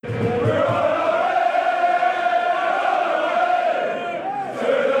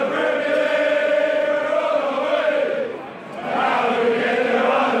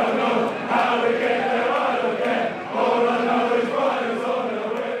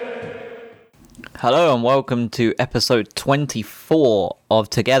Hello and welcome to episode 24 of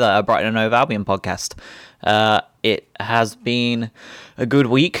Together, a Brighton and Hove Albion podcast. It has been a good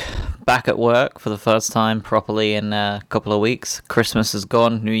week back at work for the first time properly in a couple of weeks. Christmas is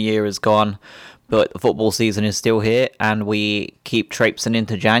gone, New Year is gone, but the football season is still here and we keep traipsing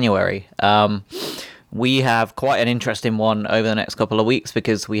into January. We have quite an interesting one over the next couple of weeks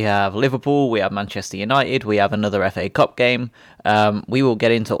because we have Liverpool, we have Manchester United, we have another FA Cup game. We will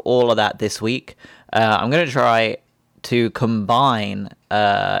get into all of that this week. I'm going to try to combine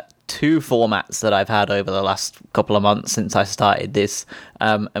two formats that I've had over the last couple of months since I started this.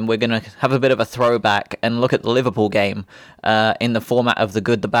 And we're going to have a bit of a throwback and look at the Liverpool game in the format of the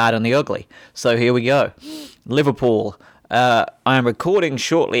good, the bad, and the ugly. So here we go. Liverpool. I am recording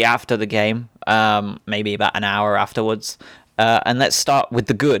shortly after the game, maybe about an hour afterwards. And let's start with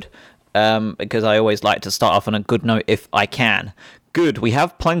the good, because I always like to start off on a good note if I can. Good, we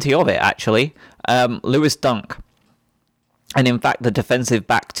have plenty of it, actually. Lewis Dunk. And in fact, the defensive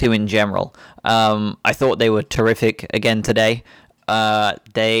back two in general. I thought they were terrific again today. For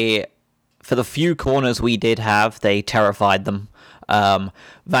the few corners we did have, they terrified them. Van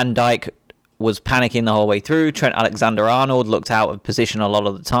Dijk was panicking the whole way through. Trent Alexander-Arnold looked out of position a lot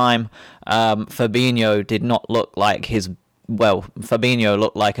of the time. Fabinho did not look like Fabinho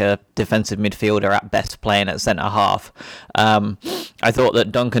looked like a defensive midfielder at best, playing at centre-half. I thought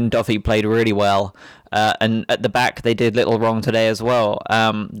that Duncan Duffy played really well. And at the back, they did little wrong today as well.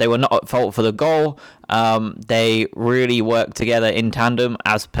 They were not at fault for the goal. They really worked together in tandem,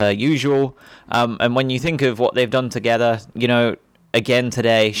 as per usual. And when you think of what they've done together, again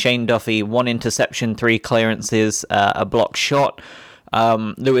today, Shane Duffy, 1 interception, 3 clearances, a blocked shot.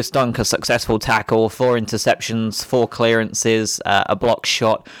 Lewis Dunk, a successful tackle, 4 interceptions, 4 clearances, a blocked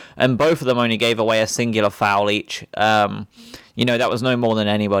shot, and both of them only gave away a singular foul each. That was no more than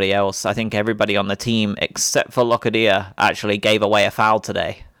anybody else. I think everybody on the team, except for Locadia, actually gave away a foul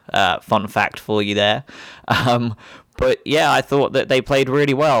today. Fun fact for you there. But yeah, I thought that they played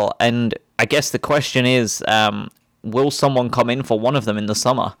really well, and I guess the question is, will someone come in for one of them in the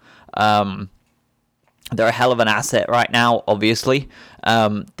summer? They're a hell of an asset right now, obviously.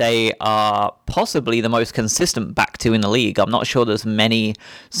 They are possibly the most consistent back two in the league. I'm not sure there's many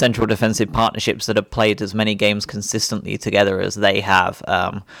central defensive partnerships that have played as many games consistently together as they have.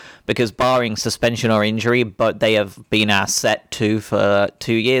 Because barring suspension or injury, but they have been our set two for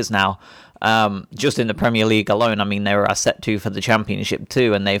 2 years now. Just in the Premier League alone, they were our set two for the Championship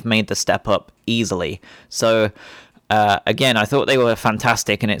too, and they've made the step up easily. So again, I thought they were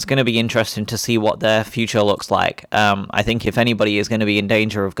fantastic, and it's going to be interesting to see what their future looks like. I think if anybody is going to be in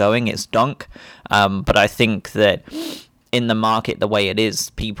danger of going, it's Dunk. But I think that in the market the way it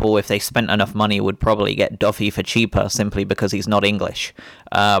is, people, if they spent enough money, would probably get Duffy for cheaper simply because he's not English.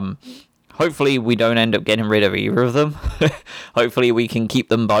 Hopefully we don't end up getting rid of either of them. Hopefully we can keep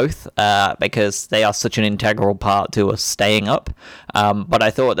them both because they are such an integral part to us staying up. But I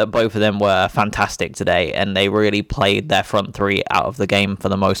thought that both of them were fantastic today, and they really played their front three out of the game for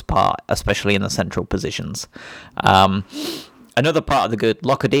the most part, especially in the central positions. Another part of the good,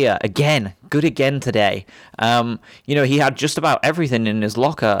 Locadia, again, good again today. He had just about everything in his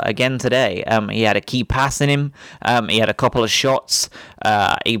locker again today. He had a key pass in him. He had a couple of shots.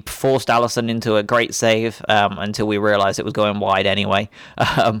 He forced Alisson into a great save until we realised it was going wide anyway.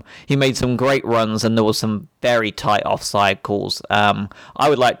 He made some great runs, and there was some very tight offside calls. I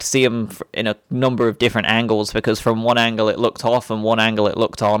would like to see him in a number of different angles, because from one angle it looked off and one angle it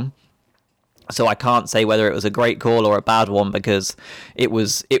looked on. So I can't say whether it was a great call or a bad one, because it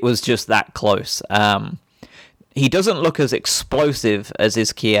was just that close. He doesn't look as explosive as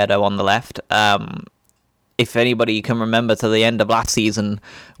Izquierdo on the left. If anybody can remember to the end of last season,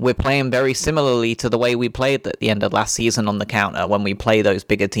 we're playing very similarly to the way we played at the end of last season on the counter when we play those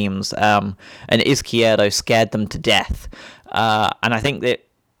bigger teams. And Izquierdo scared them to death. And I think that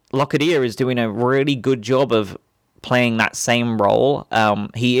Locadia is doing a really good job of playing that same role.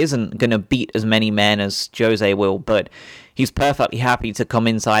 He isn't going to beat as many men as Jose will, but he's perfectly happy to come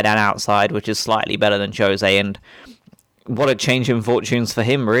inside and outside, which is slightly better than Jose, and what a change in fortunes for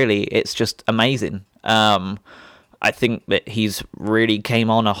him, really. It's just amazing. I think that he's really came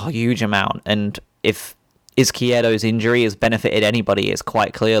on a huge amount, and if Izquierdo's injury has benefited anybody, it's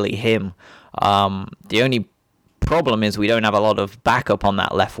quite clearly him. The only problem is we don't have a lot of backup on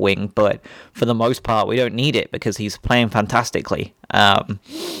that left wing, but for the most part we don't need it because he's playing fantastically. And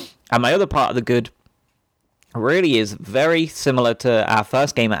my other part of the good really is very similar to our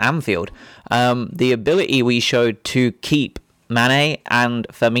first game at Anfield. The ability we showed to keep Mane and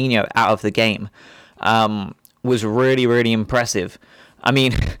Firmino out of the game was really, really impressive. I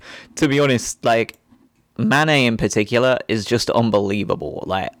mean, to be honest, like, Mane in particular is just unbelievable.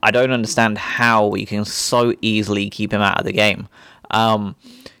 Like, I don't understand how we can so easily keep him out of the game.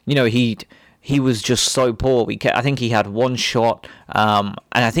 You know, he was just so poor. I think he had one shot, and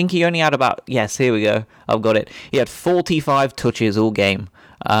I think he only had about, yes, here we go, I've got it. He had 45 touches all game.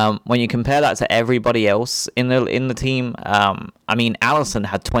 When you compare that to everybody else in the team, I mean, Alisson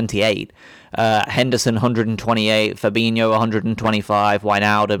had 28, Henderson 128, Fabinho 125,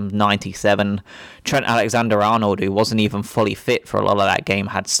 Wijnaldum 97, Trent Alexander-Arnold, who wasn't even fully fit for a lot of that game,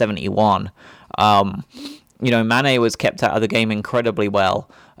 had 71. You know, Mane was kept out of the game incredibly well.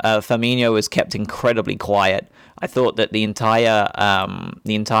 Firmino was kept incredibly quiet. I thought that the entire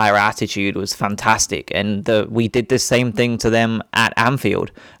attitude was fantastic, and we did the same thing to them at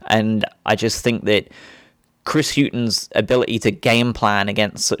Anfield. And I just think that Chris Hughton's ability to game plan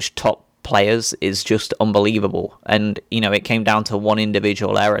against such top players is just unbelievable. And, you know, it came down to one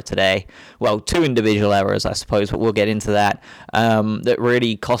individual error today. Well, two individual errors, I suppose, but we'll get into that, that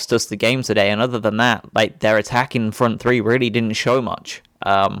really cost us the game today. And other than that, like, their attacking front three really didn't show much.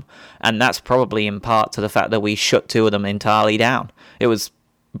 And that's probably in part to the fact that we shut two of them entirely down. It's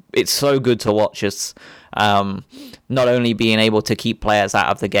so good to watch us, not only being able to keep players out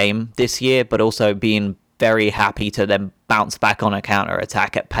of the game this year, but also being very happy to then bounce back on a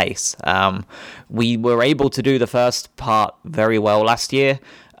counter-attack at pace. We were able to do the first part very well last year,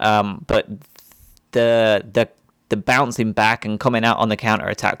 but the bouncing back and coming out on the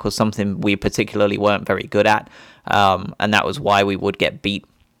counter-attack was something we particularly weren't very good at, and that was why we would get beat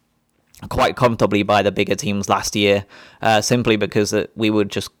quite comfortably by the bigger teams last year, simply because we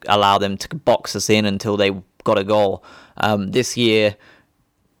would just allow them to box us in until they got a goal. This year,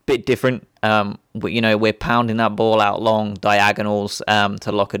 bit different. We're pounding that ball out long diagonals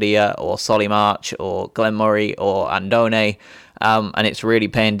to Locadia or Solly March or Glenn Murray or Andone, and it's really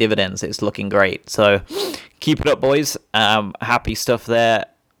paying dividends. It's looking great. So keep it up, boys. Happy stuff there.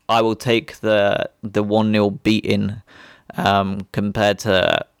 I will take the 1-0 beating compared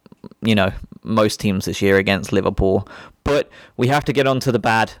to, you know, most teams this year against Liverpool. But we have to get on to the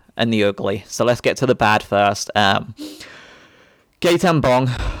bad and the ugly. So let's get to the bad first. Gaëtan Bong,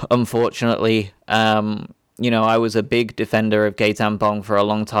 unfortunately, I was a big defender of Gaëtan Bong for a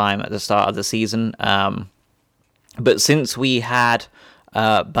long time at the start of the season. But since we had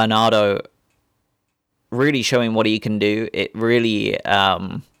Bernardo really showing what he can do, it really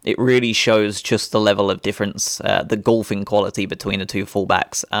shows just the level of difference, the golfing quality between the two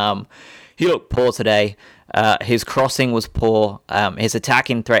fullbacks. He looked poor today. His crossing was poor. His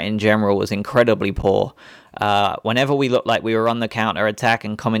attacking threat in general was incredibly poor. Whenever we looked like we were on the counter-attack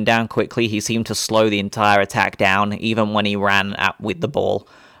and coming down quickly, he seemed to slow the entire attack down, even when he ran with the ball.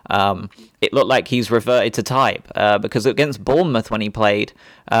 It looked like he's reverted to type, because against Bournemouth when he played,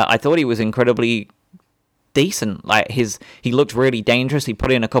 I thought he was incredibly decent. Like, he looked really dangerous. He put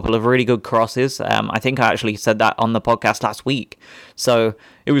in a couple of really good crosses. I think I actually said that on the podcast last week. So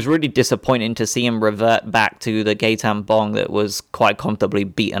it was really disappointing to see him revert back to the Gaëtan Bong that was quite comfortably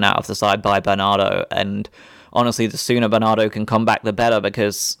beaten out of the side by Bernardo. And honestly, the sooner Bernardo can come back, the better,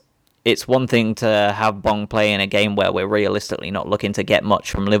 because it's one thing to have Bong play in a game where we're realistically not looking to get much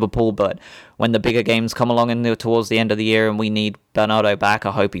from Liverpool, but when the bigger games come along towards the end of the year and we need Bernardo back,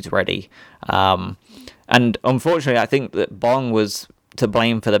 I hope he's ready. And unfortunately, I think that Bong was to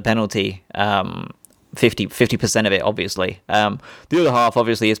blame for the penalty, 50% of it, obviously. The other half,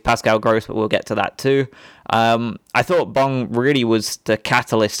 obviously, is Pascal Gross, but we'll get to that too. I thought Bong really was the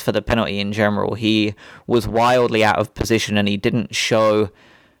catalyst for the penalty in general. He was wildly out of position and he didn't show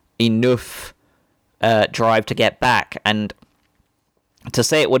enough drive to get back. And to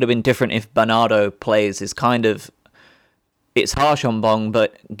say it would have been different if Bernardo plays is kind of... It's harsh on Bong,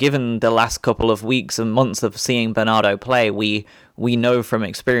 but given the last couple of weeks and months of seeing Bernardo play, we know from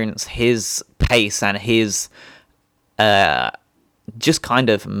experience his pace and his just kind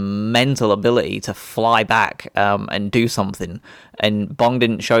of mental ability to fly back and do something. And Bong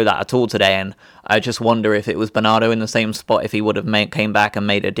didn't show that at all today, and I just wonder if it was Bernardo in the same spot, if he would have came back and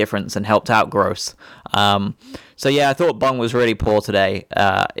made a difference and helped out Gross. So yeah, I thought Bong was really poor today.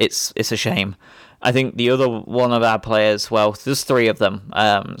 It's a shame. I think the other one of our players, well, there's three of them.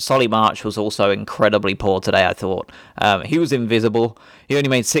 Solly March was also incredibly poor today, I thought. He was invisible. He only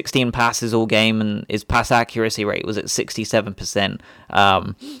made 16 passes all game, and his pass accuracy rate was at 67%.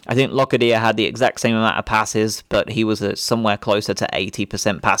 I think Locadia had the exact same amount of passes, but he was at somewhere closer to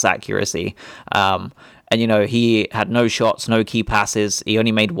 80% pass accuracy. And, he had no shots, no key passes. He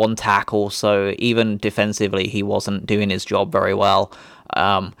only made one tackle, so even defensively, he wasn't doing his job very well.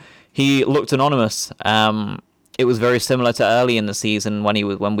 He looked anonymous. it was very similar to early in the season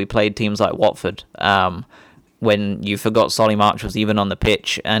when we played teams like Watford, when you forgot Solly March was even on the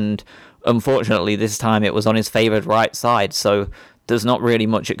pitch, and unfortunately this time it was on his favoured right side, so there's not really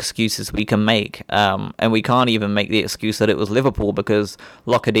much excuses we can make, and we can't even make the excuse that it was Liverpool, because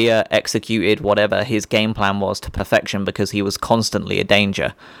Locadia executed whatever his game plan was to perfection, because he was constantly a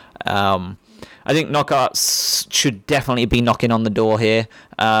danger. I think Knockouts should definitely be knocking on the door here.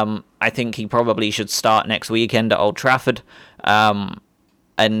 I think he probably should start next weekend at Old Trafford,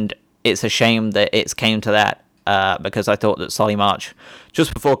 and it's a shame that it's came to that, because I thought that Solly March,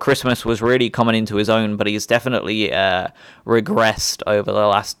 just before Christmas, was really coming into his own, but he's definitely regressed over the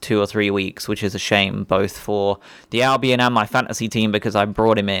last 2 or 3 weeks, which is a shame, both for the Albion and my fantasy team, because I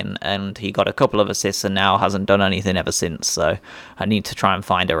brought him in, and he got a couple of assists and now hasn't done anything ever since, so I need to try and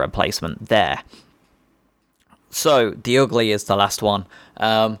find a replacement there. So, the ugly is the last one.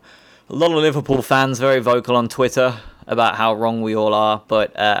 A lot of Liverpool fans very vocal on Twitter about how wrong we all are,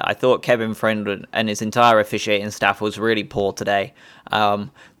 but I thought Kevin Friend and his entire officiating staff was really poor today.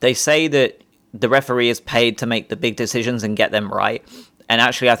 They say that the referee is paid to make the big decisions and get them right, and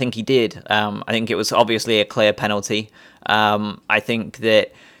actually I think he did. I think it was obviously a clear penalty. I think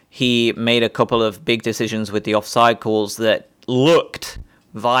that he made a couple of big decisions with the offside calls that looked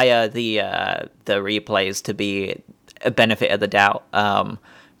via the replays to be a benefit of the doubt.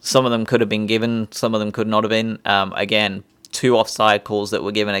 Some of them could have been given, some of them could not have been. Again, 2 offside calls that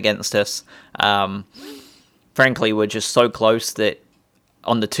were given against us. Frankly, were just so close that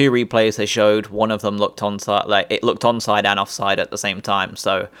on the 2 replays they showed, one of them looked onside, like it looked onside and offside at the same time.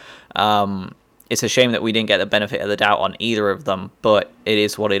 So it's a shame that we didn't get the benefit of the doubt on either of them, but it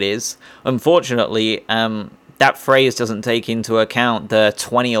is what it is. Unfortunately, that phrase doesn't take into account the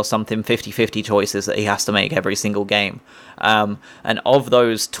 20 or something 50-50 choices that he has to make every single game. And of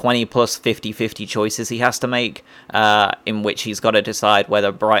those 20 plus 50-50 choices he has to make, in which he's got to decide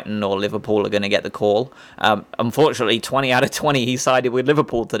whether Brighton or Liverpool are going to get the call, unfortunately 20 out of 20 he sided with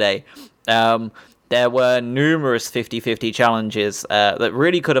Liverpool today. There were numerous 50-50 challenges that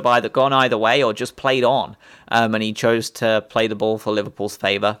really could have either gone either way or just played on, and he chose to play the ball for Liverpool's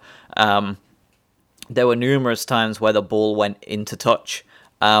favour. There were numerous times where the ball went into touch,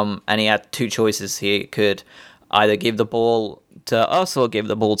 and he had 2 choices. He could either give the ball to us or give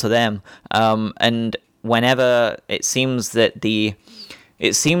the ball to them. And whenever it seems that the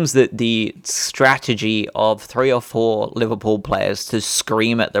strategy of 3 or 4 Liverpool players to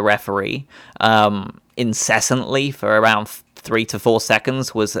scream at the referee incessantly for around 3 to 4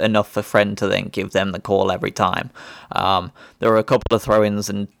 seconds was enough for Friend to then give them the call every time. There were a couple of throw-ins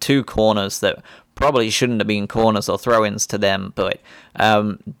and 2 corners that probably shouldn't have been corners or throw-ins to them, but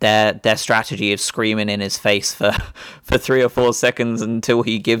their strategy of screaming in his face for 3 or 4 seconds until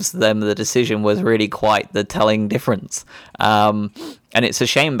he gives them the decision was really quite the telling difference. And it's a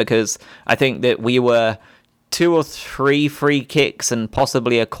shame, because I think that we were 2 or 3 free kicks and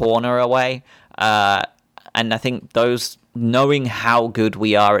possibly a corner away, and I think those, knowing how good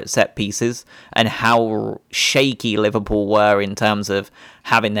we are at set pieces and how shaky Liverpool were in terms of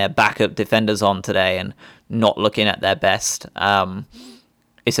having their backup defenders on today and not looking at their best,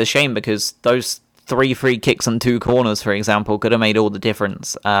 it's a shame, because those 3 free kicks and 2 corners, for example, could have made all the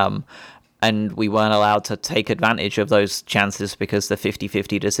difference. And we weren't allowed to take advantage of those chances because the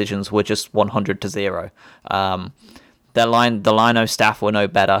 50-50 decisions were just 100-0. The Lino staff were no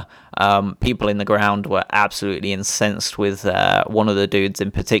better. People in the ground were absolutely incensed with one of the dudes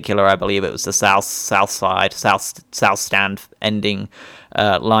in particular. I believe it was the south stand ending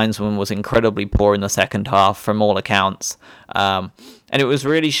linesman was incredibly poor in the second half from all accounts, and it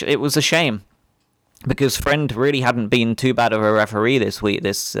was a shame, because Friend really hadn't been too bad of a referee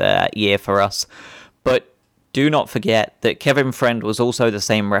this year for us. But do not forget that Kevin Friend was also the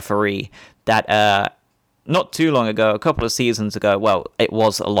same referee that not too long ago, a couple of seasons ago, well, it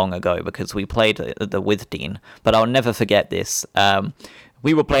was long ago because we played the Withdean, but I'll never forget this.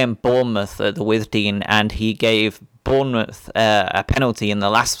 We were playing Bournemouth at the Withdean, and he gave Bournemouth a penalty in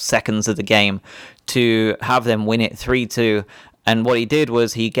the last seconds of the game to have them win it 3-2. And what he did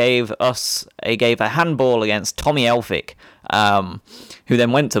was he gave a handball against Tommy Elphick, who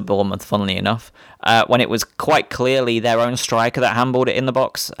then went to Bournemouth, funnily enough, when it was quite clearly their own striker that handballed it in the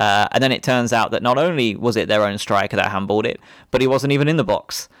box. And then it turns out that not only was it their own striker that handballed it, but he wasn't even in the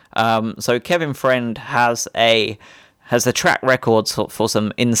box. So Kevin Friend has a track record for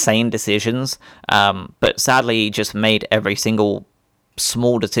some insane decisions, but sadly he just made every single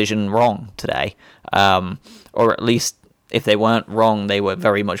small decision wrong today, or at least if they weren't wrong, they were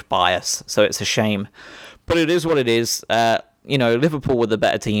very much biased. So it's a shame, but it is what it is. Liverpool were the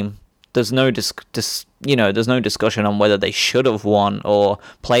better team. there's no there's no discussion on whether they should have won or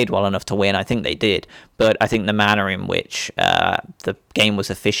played well enough to win. I think they did, but I think the manner in which the game was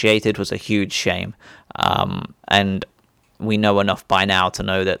officiated was a huge shame. And we know enough by now to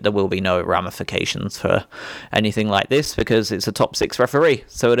know that there will be no ramifications for anything like this because it's a top 6 referee.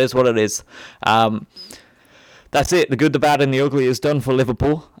 So it is what it is. That's it. The good, the bad, and the ugly is done for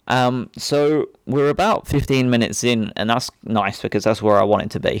Liverpool. So we're about 15 minutes in, and that's nice because that's where I want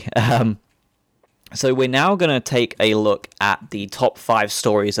it to be. So we're now going to take a look at the top 5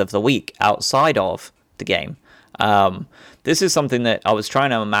 stories of the week outside of the game. This is something that I was trying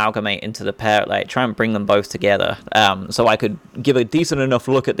to amalgamate into the pair, like try and bring them both together, so I could give a decent enough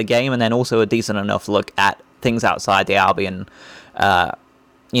look at the game and then also a decent enough look at things outside the Albion,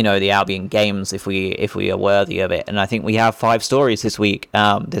 the Albion games, if we are worthy of it. And I think we have 5 stories this week,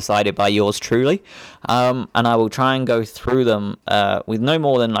 decided by yours truly, and I will try and go through them with no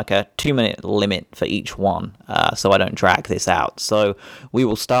more than like a 2-minute limit for each one, so I don't drag this out. So we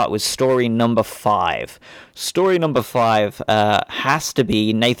will start with story number 5. Story number 5 has to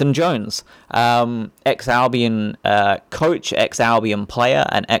be Nathan Jones, ex-Albion coach, ex-Albion player,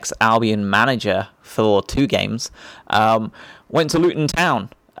 and ex-Albion manager for 2 games. Went to Luton Town,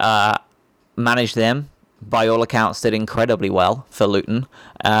 managed them, by all accounts did incredibly well for Luton.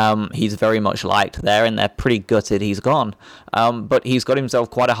 He's very much liked there, and they're pretty gutted he's gone. But he's got himself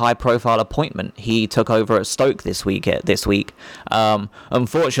quite a high-profile appointment. He took over at Stoke this week.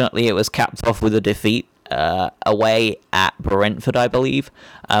 Unfortunately, it was capped off with a defeat away at Brentford, I believe,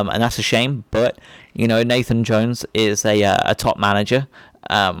 and that's a shame. But Nathan Jones is a top manager.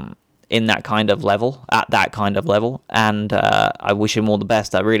 In that kind of level, and I wish him all the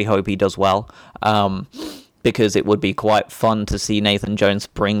best. I really hope he does well, because it would be quite fun to see Nathan Jones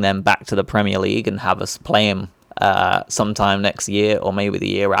bring them back to the Premier League and have us play him sometime next year or maybe the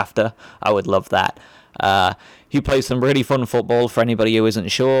year after. I would love that. He plays some really fun football for anybody who isn't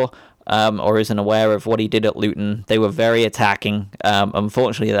sure. Or isn't aware of what he did at Luton. They were very attacking.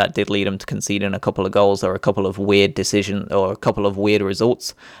 Unfortunately, that did lead him to conceding a couple of goals or a couple of weird decisions or a couple of weird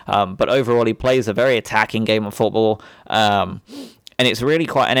results. But overall, he plays a very attacking game of football. And it's really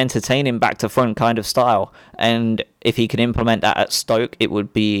quite an entertaining back-to-front kind of style. And if he can implement that at Stoke, it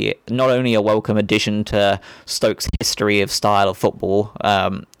would be not only a welcome addition to Stoke's history of style of football,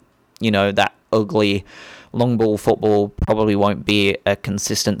 that ugly long ball football probably won't be a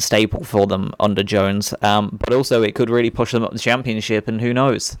consistent staple for them under Jones, but also it could really push them up the Championship, and who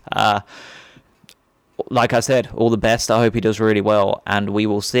knows. Like I said, all the best. I hope he does really well, and we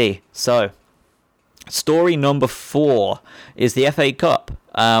will see. So, story number 4 is the FA Cup.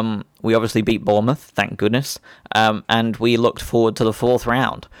 We obviously beat Bournemouth, thank goodness, and we looked forward to the 4th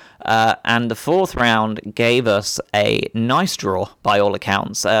round. And the 4th round gave us a nice draw, by all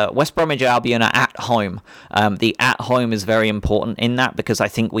accounts. West Bromwich Albion are at home. The at home is very important in that because I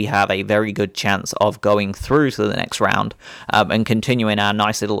think we have a very good chance of going through to the next round and continuing our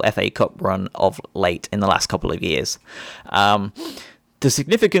nice little FA Cup run of late in the last couple of years. The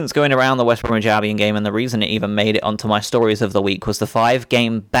significance going around the West Bromwich Albion game, and the reason it even made it onto my stories of the week, was the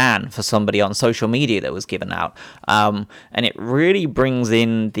 5-game ban for somebody on social media that was given out. And it really brings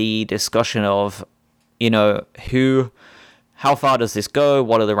in the discussion of, how far does this go?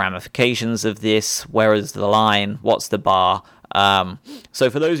 What are the ramifications of this? Where is the line? What's the bar?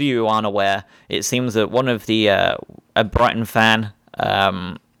 So for those of you who aren't aware, it seems that one of a Brighton fan,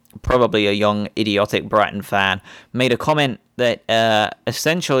 probably a young, idiotic Brighton fan, made a comment that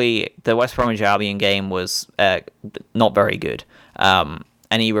essentially the West Bromwich Albion game was not very good. And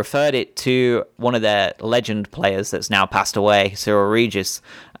he referred it to one of their legend players that's now passed away, Cyril Regis.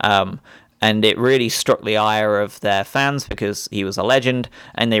 And it really struck the ire of their fans because he was a legend,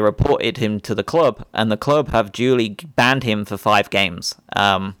 and they reported him to the club, and the club have duly banned him for 5 games.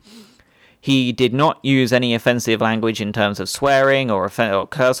 He did not use any offensive language in terms of swearing or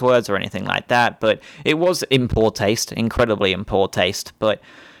curse words or anything like that, but it was in poor taste, incredibly in poor taste. But,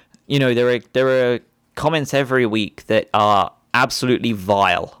 there are comments every week that are absolutely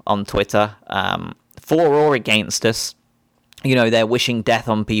vile on Twitter, for or against us. They're wishing death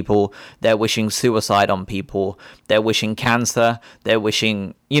on people, they're wishing suicide on people, they're wishing cancer, they're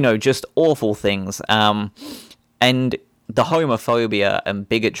wishing, just awful things. And the homophobia and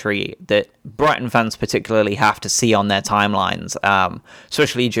bigotry that Brighton fans particularly have to see on their timelines,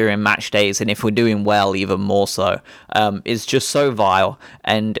 especially during match days, and if we're doing well, even more so, is just so vile,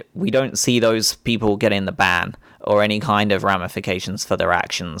 and we don't see those people getting the ban or any kind of ramifications for their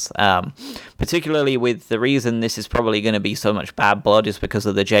actions. Particularly with the reason this is probably going to be so much bad blood is because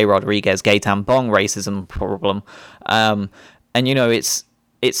of the J. Rodriguez Gaetan Bong racism problem. And,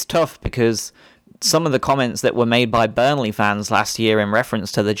 it's tough because some of the comments that were made by Burnley fans last year in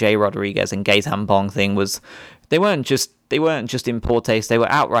reference to the Jay Rodriguez and Gaetan Bong thing was they weren't just in poor taste, they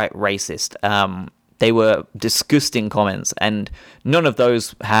were outright racist. They were disgusting comments, and none of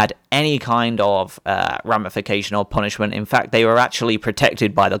those had any kind of ramification or punishment. In fact, they were actually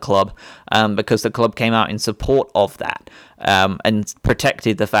protected by the club because the club came out in support of that and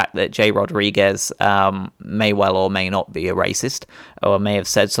protected the fact that Jay Rodriguez may well or may not be a racist or may have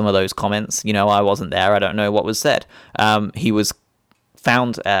said some of those comments. I wasn't there. I don't know what was said. He was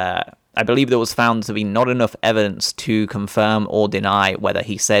found... I believe there was found to be not enough evidence to confirm or deny whether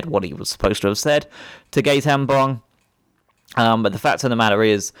he said what he was supposed to have said to Gaetan Bong. But the fact of the matter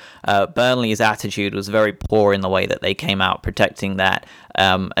is, Burnley's attitude was very poor in the way that they came out protecting that,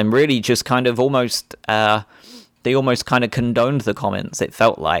 and really just kind of almost kind of condoned the comments, it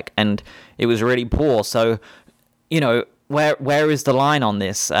felt like, and it was really poor. So, where is the line on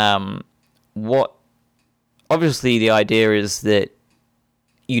this? Obviously the idea is that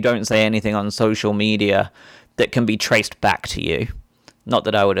you don't say anything on social media that can be traced back to you. Not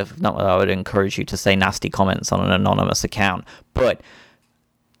that I would encourage you to say nasty comments on an anonymous account, but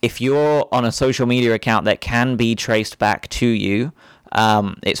if you're on a social media account that can be traced back to you,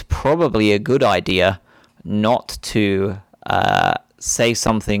 it's probably a good idea not to say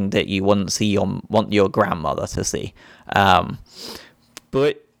something that you wouldn't want your grandmother to see.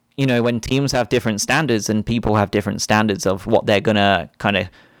 But when teams have different standards and people have different standards of what they're gonna kind of,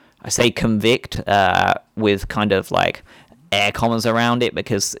 I say convict with kind of like air commas around it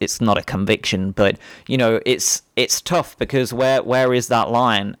because it's not a conviction, but it's tough because where is that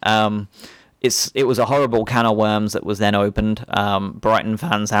line? It was a horrible can of worms that was then opened. Brighton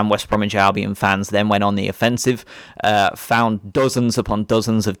fans and West Bromwich Albion fans then went on the offensive, found dozens upon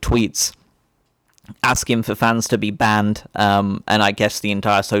dozens of tweets asking for fans to be banned, and I guess the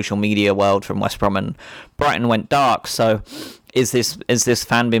entire social media world from West Brom and Brighton went dark. So is this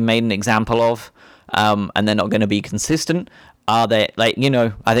fan being made an example of, and they're not going to be consistent? Are they, I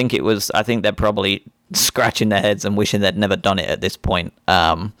think they're probably scratching their heads and wishing they'd never done it at this point.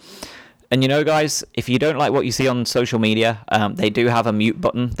 And guys, if you don't like what you see on social media, they do have a mute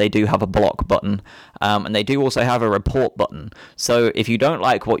button, they do have a block button, and they do also have a report button. So if you don't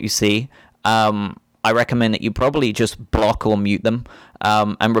like what you see, I recommend that you probably just block or mute them,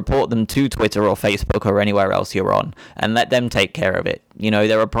 and report them to Twitter or Facebook or anywhere else you're on, and let them take care of it.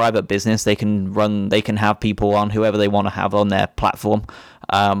 They're a private business. They can have people on, whoever they want to have on their platform.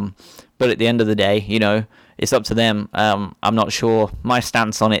 But at the end of the day, it's up to them. I'm not sure. My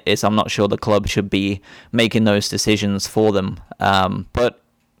stance on it is I'm not sure the club should be making those decisions for them. But,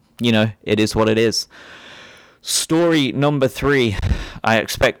 it is what it is. Story number 3. I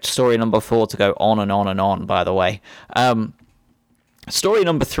expect story number 4 to go on and on and on, by the way. Story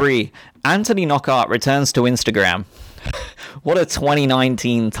number 3. Anthony Knockaert returns to Instagram. What a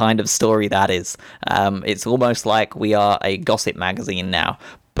 2019 kind of story that is. It's almost like we are a gossip magazine now.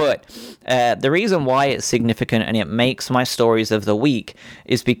 But the reason why it's significant and it makes my stories of the week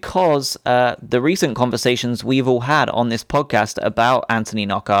is because the recent conversations we've all had on this podcast about Anthony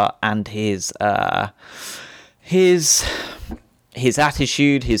Knockaert and his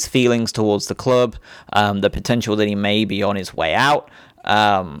attitude, his feelings towards the club, the potential that he may be on his way out.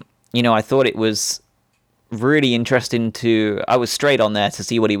 I thought it was really interesting I was straight on there to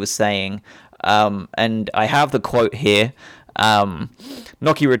see what he was saying. And I have the quote here.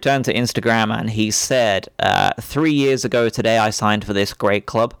 Nocky returned to Instagram and he said, 3 years ago today I signed for this great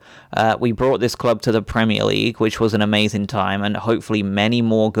club. We brought this club to the Premier League, which was an amazing time and hopefully many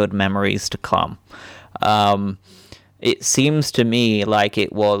more good memories to come. It seems to me like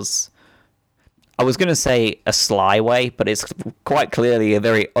it was, I was going to say a sly way, but it's quite clearly a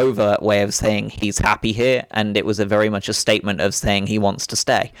very overt way of saying he's happy here, and it was very much a statement of saying he wants to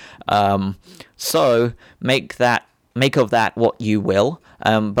stay. So make of that what you will.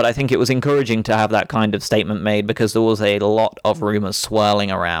 But I think it was encouraging to have that kind of statement made because there was a lot of rumors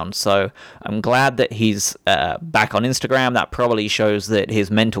swirling around. So I'm glad that he's back on Instagram. That probably shows that his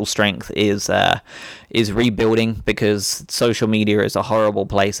mental strength is rebuilding because social media is a horrible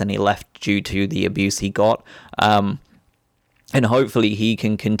place and he left due to the abuse he got. And hopefully he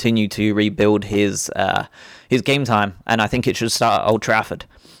can continue to rebuild his game time. And I think it should start at Old Trafford.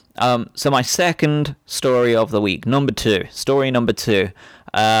 So my second story of the week, story number two,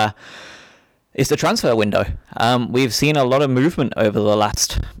 is the transfer window. We've seen a lot of movement over the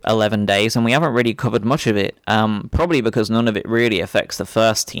last 11 days, and we haven't really covered much of it, probably because none of it really affects the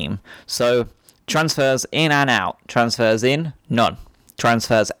first team. So transfers in and out. Transfers in, none.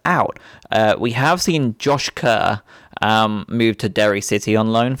 Transfers out. We have seen Josh Kerr moved to Derry City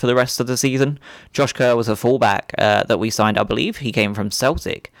on loan for the rest of the season. Josh Kerr was a fullback that we signed. I believe he came from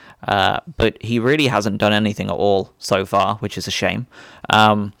Celtic, but he really hasn't done anything at all so far, which is a shame.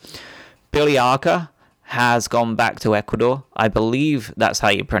 Billy Arca has gone back to Ecuador. I believe that's how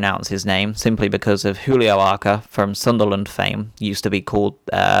you pronounce his name, simply because of Julio Arca from Sunderland fame used to be called,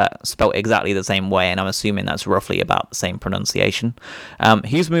 spelt exactly the same way, and I'm assuming that's roughly about the same pronunciation.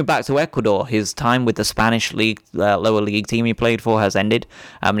 He's moved back to Ecuador. His time with the Spanish league, lower league team he played for has ended,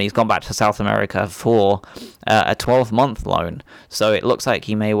 and he's gone back to South America for a 12-month loan. So it looks like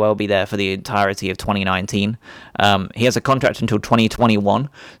he may well be there for the entirety of 2019. He has a contract until 2021,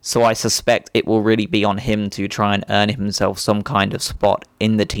 so I suspect it will really be on him to try and earn himself some kind of spot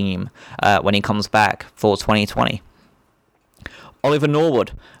in the team when he comes back for 2020. Oliver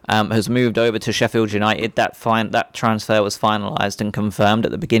Norwood has moved over to Sheffield United. That transfer was finalised and confirmed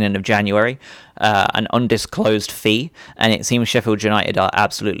at the beginning of January, an undisclosed fee, and it seems Sheffield United are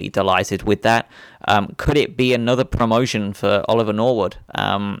absolutely delighted with that. Could it be another promotion for Oliver Norwood?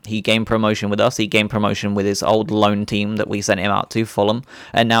 He gained promotion with us. He gained promotion with his old loan team that we sent him out to, Fulham,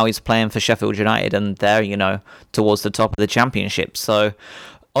 and now he's playing for Sheffield United, and they're, towards the top of the Championship. So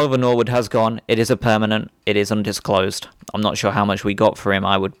Oliver Norwood has gone. It is a permanent. It is undisclosed. I'm not sure how much we got for him.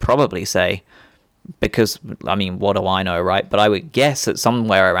 I would probably say, because, what do I know, right? But I would guess at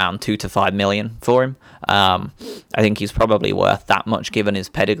somewhere around 2 to 5 million for him. I think he's probably worth that much given his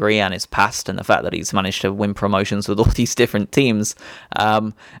pedigree and his past and the fact that he's managed to win promotions with all these different teams.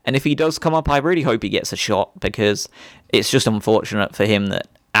 And if he does come up, I really hope he gets a shot, because it's just unfortunate for him that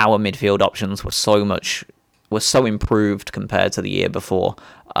our midfield options were so improved compared to the year before.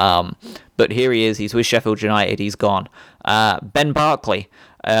 But here he is. He's with Sheffield United. He's gone. Ben Barkley,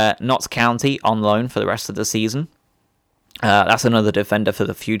 Notts County on loan for the rest of the season. That's another defender for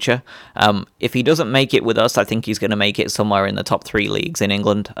the future. If he doesn't make it with us, I think he's going to make it somewhere in the top 3 leagues in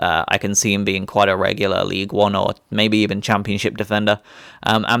England. I can see him being quite a regular League One or maybe even Championship defender.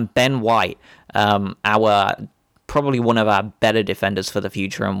 And Ben White, probably one of our better defenders for the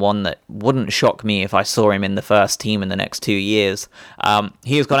future, and one that wouldn't shock me if I saw him in the first team in the next 2 years.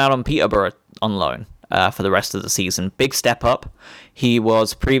 He has gone out on Peterborough on loan for the rest of the season. Big step up. He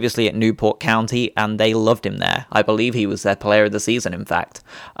was previously at Newport County, and they loved him there. I believe he was their player of the season, in fact.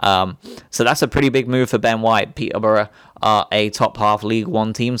 So that's a pretty big move for Ben White. Peterborough are a top half League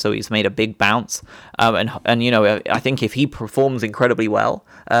One team, so he's made a big bounce. And I think if he performs incredibly well,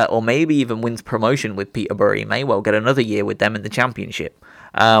 or maybe even wins promotion with Peterborough, he may well get another year with them in the Championship.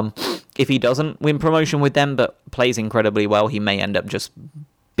 If he doesn't win promotion with them but plays incredibly well, he may end up just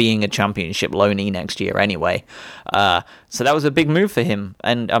being a Championship loanee next year anyway. So that was a big move for him,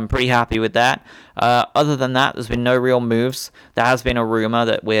 and I'm pretty happy with that. Other than that, there's been no real moves. There has been a rumour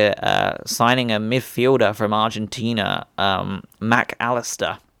that we're signing a midfielder from Argentina, Mac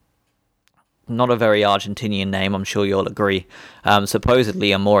Allister. Not a very Argentinian name, I'm sure you'll agree.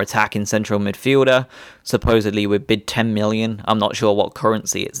 Supposedly a more attacking central midfielder. Supposedly we bid 10 million. I'm not sure what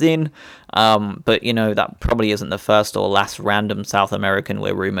currency it's in. But, that probably isn't the first or last random South American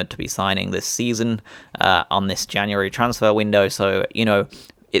we're rumoured to be signing this season on this January transfer window. So,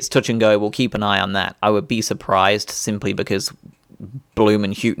 it's touch and go. We'll keep an eye on that. I would be surprised simply because Bloom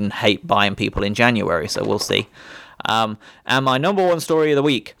and Houghton hate buying people in January. So we'll see. And my number one story of the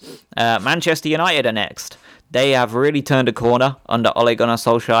week, Manchester United are next. They have really turned a corner under Ole Gunnar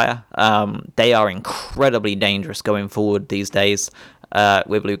Solskjaer. They are incredibly dangerous going forward these days,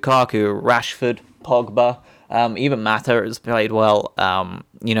 with Lukaku, Rashford, Pogba, even Mata has played well.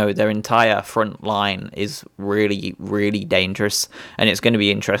 Their entire front line is really, really dangerous, and it's going to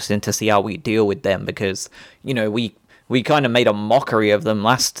be interesting to see how we deal with them, because, we kind of made a mockery of them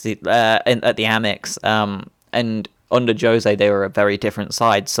at the Amex, and under Jose, they were a very different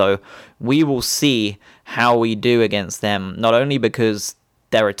side. So we will see how we do against them, not only because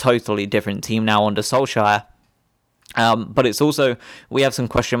they're a totally different team now under Solskjaer, but it's also, we have some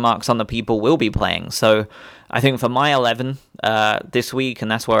question marks on the people we'll be playing. So I think for my 11 this week, and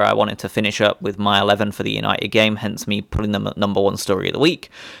that's where I wanted to finish up with my 11 for the United game, hence me putting them at number one story of the week.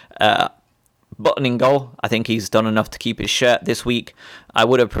 Button in goal. I think he's done enough to keep his shirt this week. I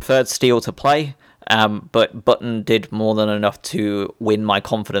would have preferred Steele to play, but Button did more than enough to win my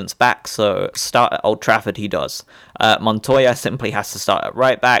confidence back, so start at Old Trafford he does. Montoya simply has to start at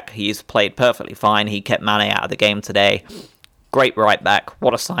right back. He's played perfectly fine. He kept Mane out of the game today. Great right back.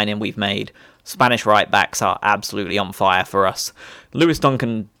 What a signing we've made. Spanish right backs are absolutely on fire for us. Lewis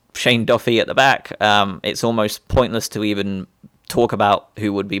Duncan, Shane Duffy at the back. It's almost pointless to even talk about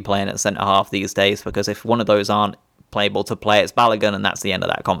who would be playing at centre half these days, because if one of those aren't playable to play, it's Balogun, and that's the end of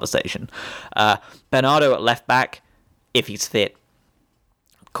that conversation. Bernardo at left back, if he's fit.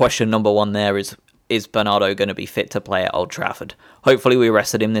 Question number one there is Bernardo going to be fit to play at Old Trafford? Hopefully we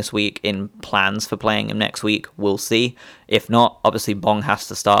rested him this week in plans for playing him next week. We'll see. If not, obviously Bong has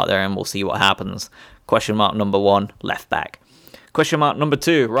to start there and we'll see what happens. Question mark number one, left back. Question mark number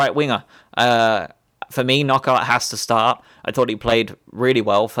two, right winger. For me, Knockaert has to start. I thought he played really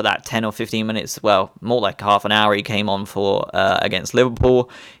well for that 10 or 15 minutes. Well, more like half an hour he came on for against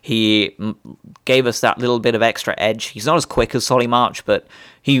Liverpool. He gave us that little bit of extra edge. He's not as quick as Solly March, but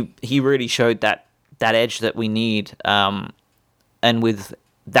he really showed that edge that we need. And with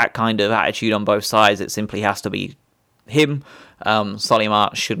that kind of attitude on both sides, it simply has to be him. Solly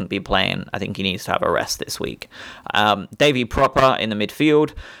March shouldn't be playing. I think he needs to have a rest this week. Davy Proper in the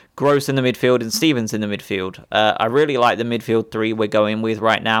midfield. Gross in the midfield and Stevens in the midfield. I really like the midfield three we're going with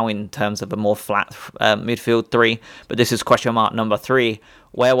right now in terms of a more flat midfield three. But this is question mark number three.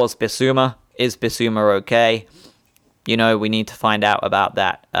 Where was Bissouma? Is Bissouma okay? We need to find out about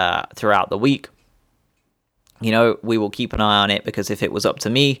that throughout the week. We will keep an eye on it because if it was up to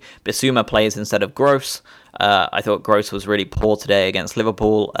me, Bissouma plays instead of Gross. I thought Gross was really poor today against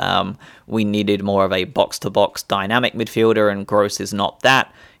Liverpool. We needed more of a box-to-box dynamic midfielder, and Gross is not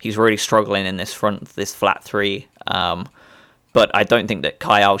that. He's really struggling in this flat three. But I don't think that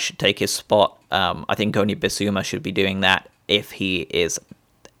Kyle should take his spot. I think only Bissouma should be doing that if he is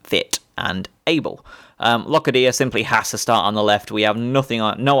fit and able. Locadia simply has to start on the left. We have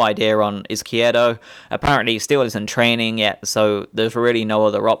no idea on Izquierdo. Apparently, he still isn't training yet, so there's really no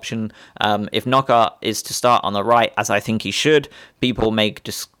other option. If Knockaert is to start on the right, as I think he should, people may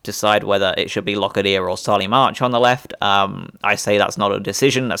decide whether it should be Locadia or Solly March on the left. I say that's not a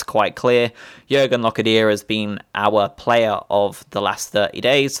decision. That's quite clear. Jurgen Locadia has been our player of the last 30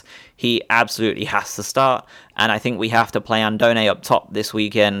 days. He absolutely has to start, and I think we have to play Andone up top this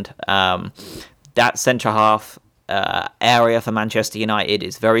weekend. That centre-half area for Manchester United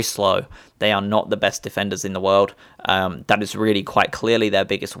is very slow. They are not the best defenders in the world. That is really quite clearly their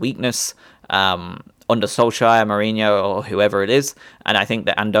biggest weakness under Solskjaer, Mourinho, or whoever it is. And I think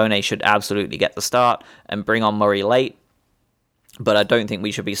that Andone should absolutely get the start and bring on Murray late. But I don't think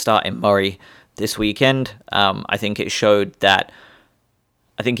we should be starting Murray this weekend. I think it showed that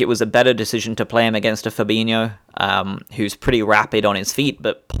I think it was a better decision to play him against a Fabinho, who's pretty rapid on his feet,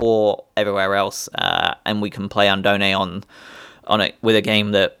 but poor everywhere else. And we can play Andone on it with a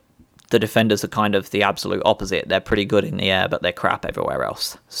game that the defenders are kind of the absolute opposite. They're pretty good in the air, but they're crap everywhere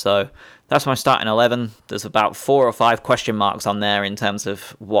else. So that's my starting 11. There's about 4 or 5 question marks on there in terms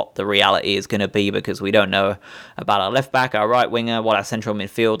of what the reality is going to be, because we don't know about our left back, our right winger, what our central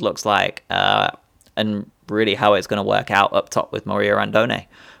midfield looks like, and really how it's going to work out up top with Mario Andone.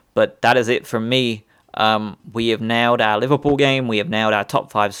 But that is it from me. We have nailed our Liverpool game. We have nailed our top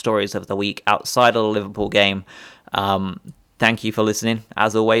 5 stories of the week outside of the Liverpool game. Thank you for listening.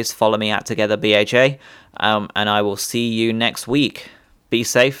 As always, follow me at TogetherBHA, and I will see you next week. Be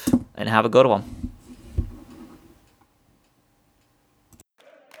safe and have a good one.